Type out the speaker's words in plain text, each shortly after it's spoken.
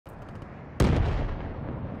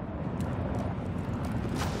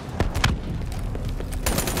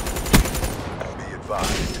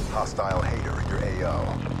advised. Hostile hater in your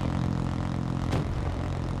AO.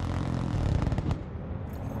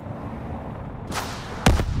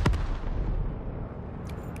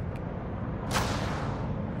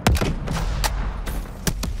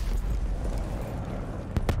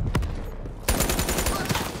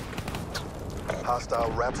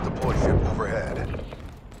 Hostile RAPS deploy ship overhead.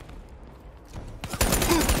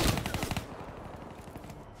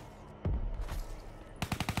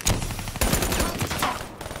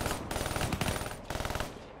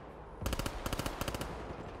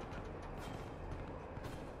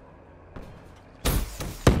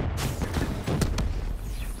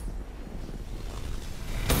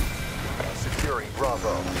 Securing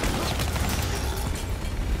Bravo.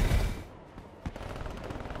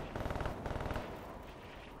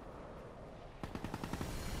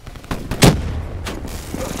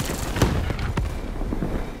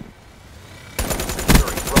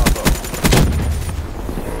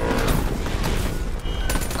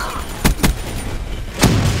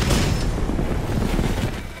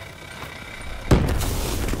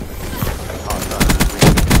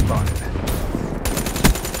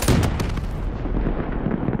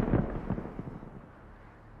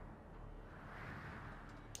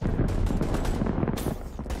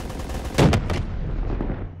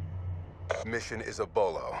 Mission is a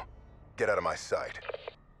bolo. Get out of my sight.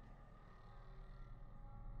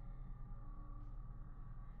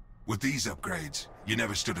 With these upgrades, you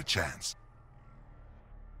never stood a chance.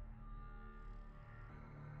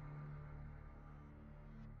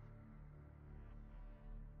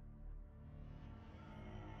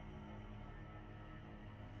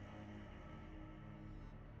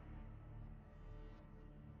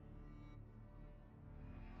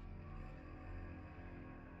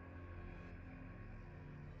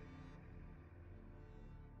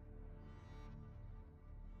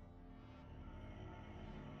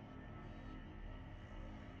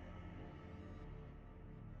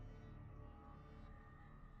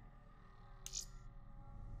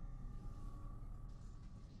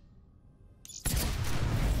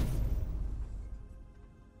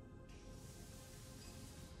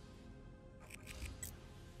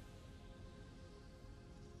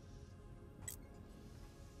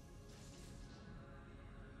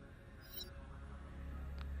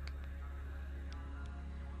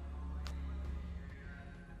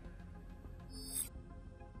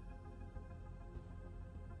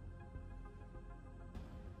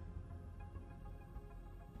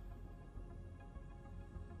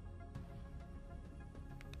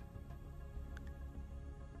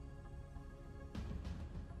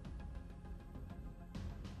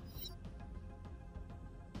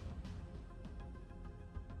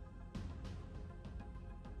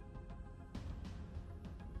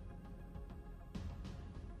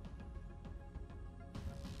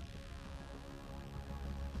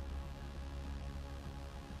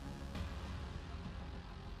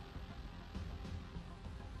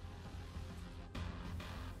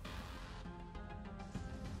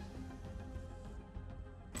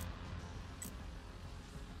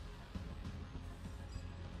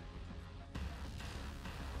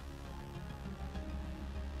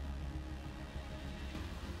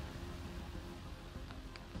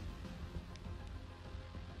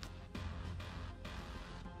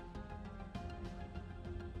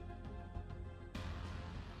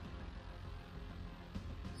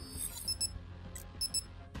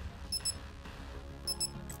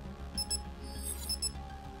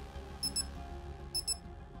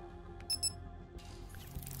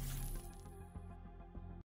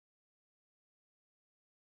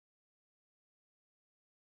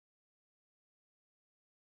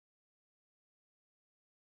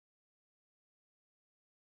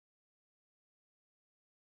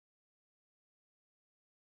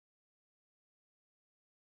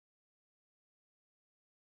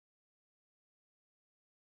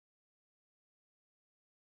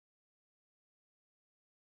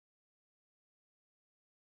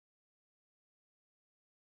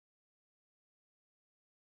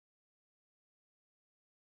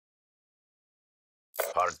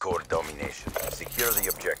 Hardcore domination. Secure the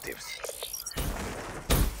objectives.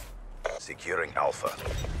 Securing Alpha.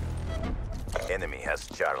 Enemy has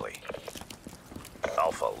Charlie.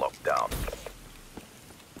 Alpha locked down.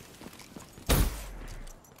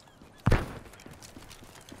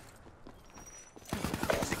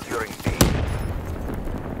 Securing B.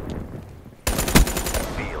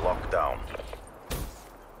 B locked down.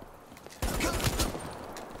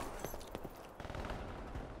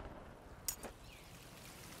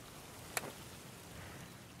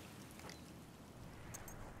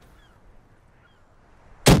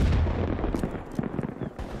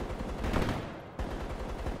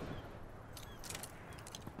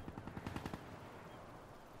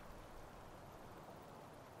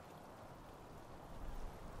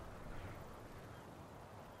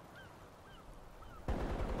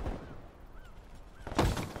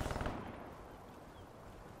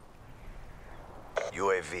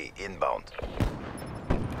 UAV inbound.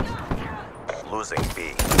 Losing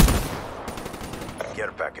B.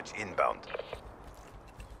 Care package inbound.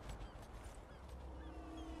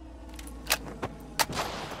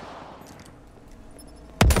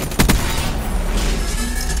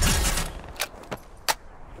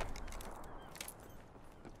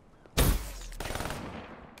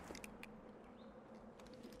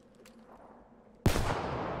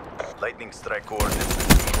 Lightning strike coordinates.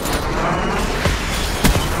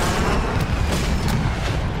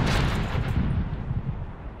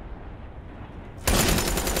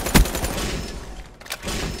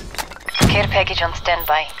 Care package on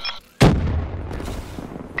standby.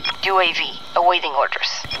 UAV awaiting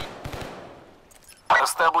orders.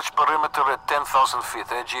 Establish perimeter at 10,000 feet,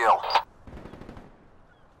 AGL.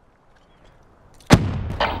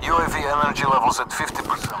 UAV energy levels at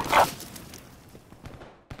 50%.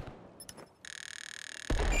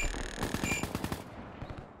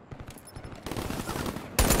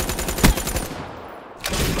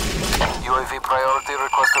 UAV priority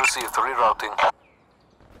request received. Rerouting.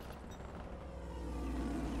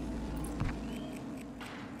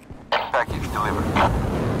 Package delivered.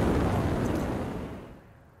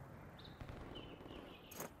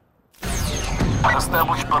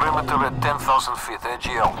 Establish perimeter at 10,000 feet.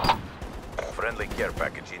 AGL. Friendly care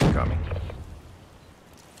package incoming.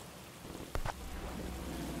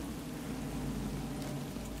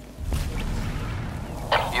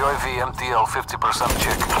 UAV MTL 50%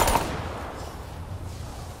 check.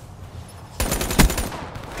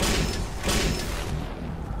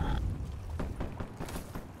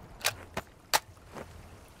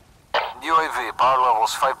 UAV power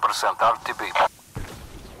levels 5% RTB.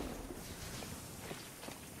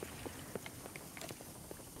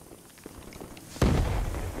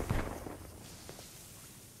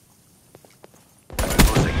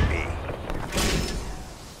 Losing B.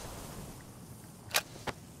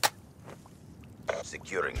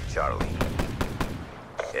 Securing Charlie.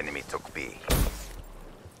 Enemy took B.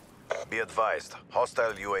 Be advised,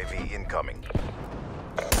 hostile UAV incoming.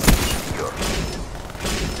 Secure.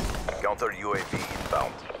 Counter UAV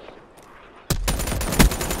inbound.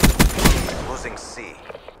 Losing C.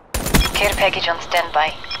 Care package on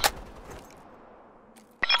standby.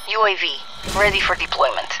 UAV ready for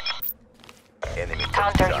deployment. Enemy took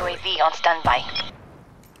Counter Charlie. UAV on standby.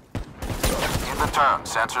 In the turn,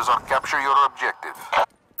 sensors are capture your objective.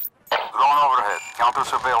 Drone overhead, counter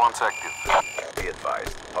surveillance active. Be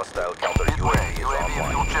advised, hostile counter Midway, UAV is UAV fuel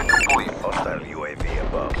online. check complete. Hostile UAV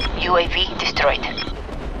above. UAV destroyed.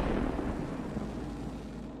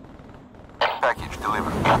 Package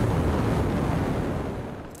delivered.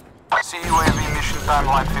 CUAV mission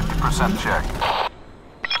timeline 50% check.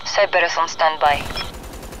 Cyberus on standby.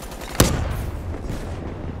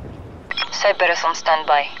 Cyberus on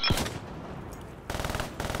standby.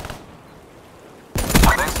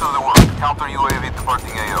 Thanks to the work, counter UAV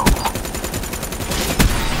departing AO.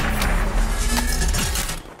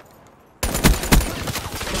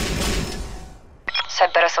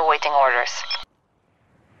 Cyberus awaiting orders.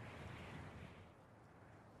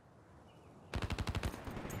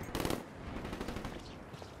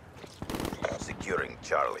 Securing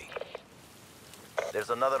Charlie. There's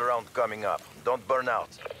another round coming up. Don't burn out.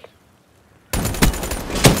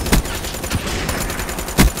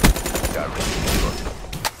 Charlie secure.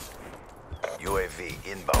 UAV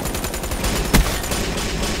inbound.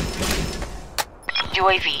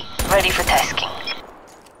 UAV ready for tasking.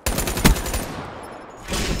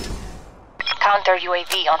 Counter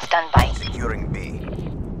UAV on standby. Securing B.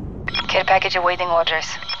 Care package awaiting orders.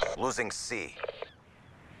 Losing C.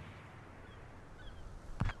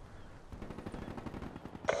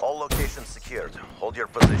 All locations secured. Hold your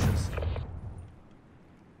positions.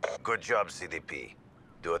 Good job, CDP.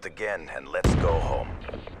 Do it again and let's go home.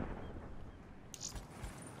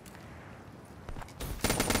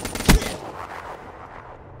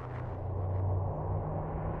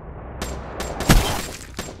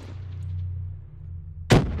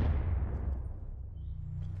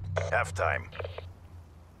 Halftime.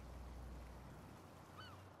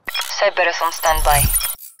 Cyberus on standby.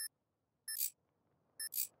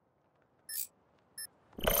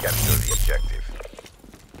 Capture the objective.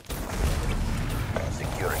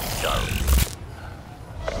 Securing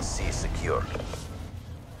Charlie. C secure.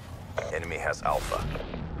 Enemy has Alpha.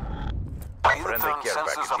 In Friendly turn, care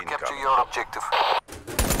sensors package have captured incoming. your objective.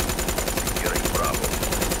 Securing Bravo.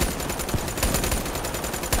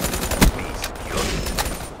 B secure.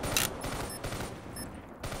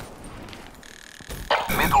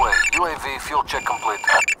 Midway, UAV fuel check complete.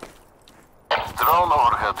 Drone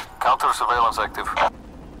overhead, counter surveillance active.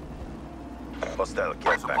 Hostile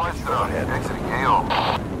care Supplies package drone. overhead. Exiting AO.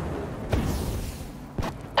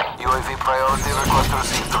 UAV priority request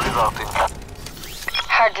received. Rerouting.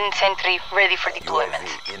 Hardened sentry ready for deployment.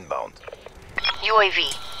 UAV inbound. UAV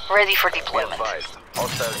ready for Be deployment. advised.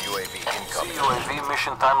 Hostile UAV incoming. CUAV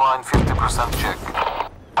mission timeline 50% check.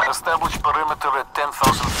 Establish perimeter at 10,000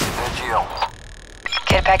 feet AGL.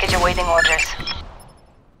 Care package awaiting orders.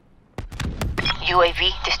 UAV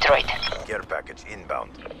destroyed. Care package inbound.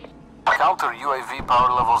 Counter UAV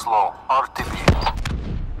power levels low. RTB.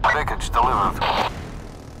 Package delivered.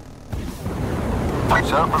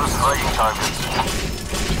 Cerberus striking targets.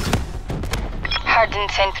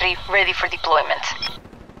 Hardened sentry ready for deployment.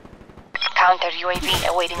 Counter UAV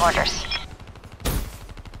awaiting orders.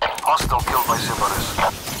 Hostile killed by Cerberus.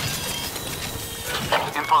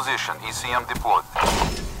 In position. ECM deployed.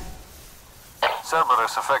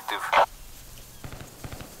 Cerberus effective.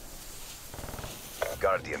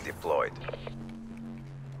 Guardian deployed.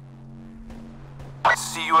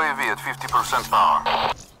 CUAV at 50%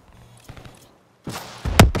 power.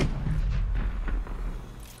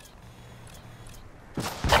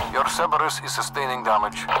 Your Cerberus is sustaining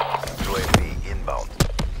damage. UAV inbound.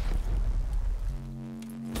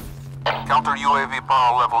 Counter UAV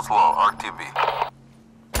power levels low. RTB.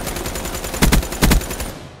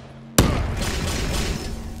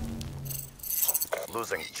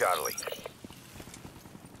 Losing Charlie.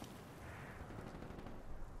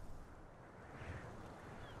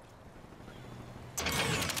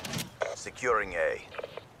 Securing A.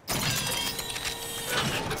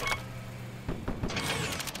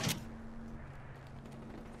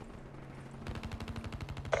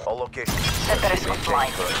 All locations. Cerberus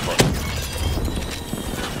offline. Corresponding.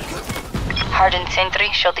 Hardened sentry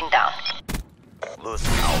shutting down.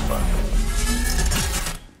 Losing Alpha.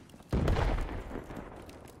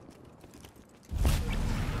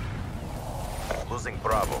 Losing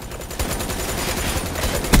Bravo.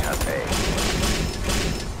 Enemy has A.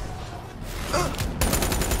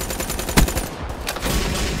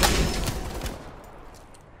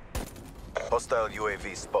 Hostile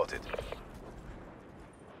UAV spotted.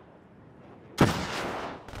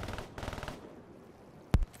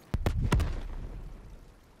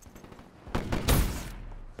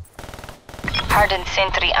 Hardened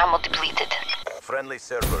sentry ammo depleted. Friendly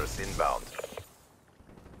Cerberus inbound.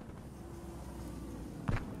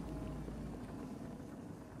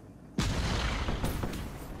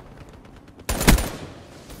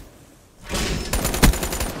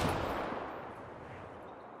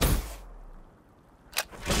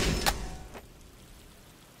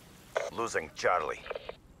 Losing Charlie.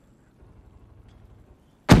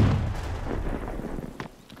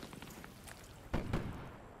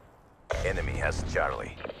 Enemy has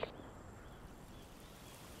Charlie.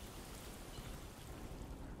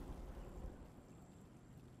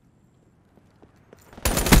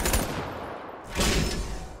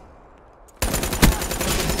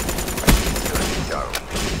 Securing Charlie.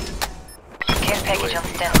 Care package on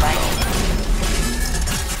standby.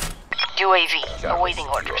 UAV awaiting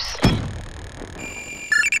orders.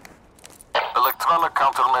 Electronic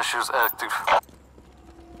countermeasures active.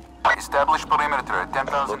 Establish perimeter at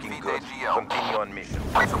 10,000 Looking feet good. AGL. Continue on mission.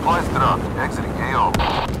 Supplies dropped. Exiting AO.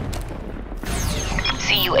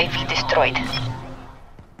 CUAV destroyed.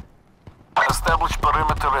 Establish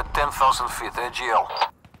perimeter at 10,000 feet AGL.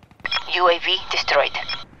 UAV destroyed.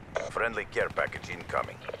 Friendly care package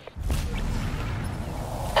incoming.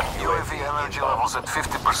 UAV energy levels at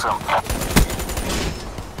 50%.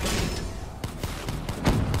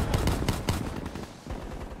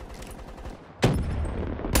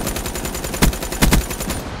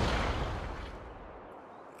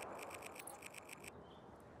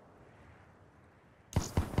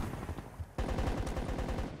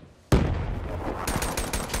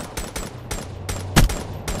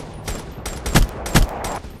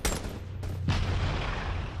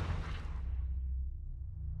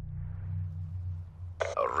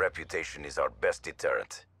 Our reputation is our best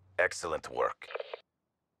deterrent. Excellent work.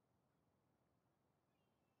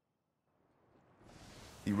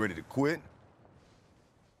 You ready to quit?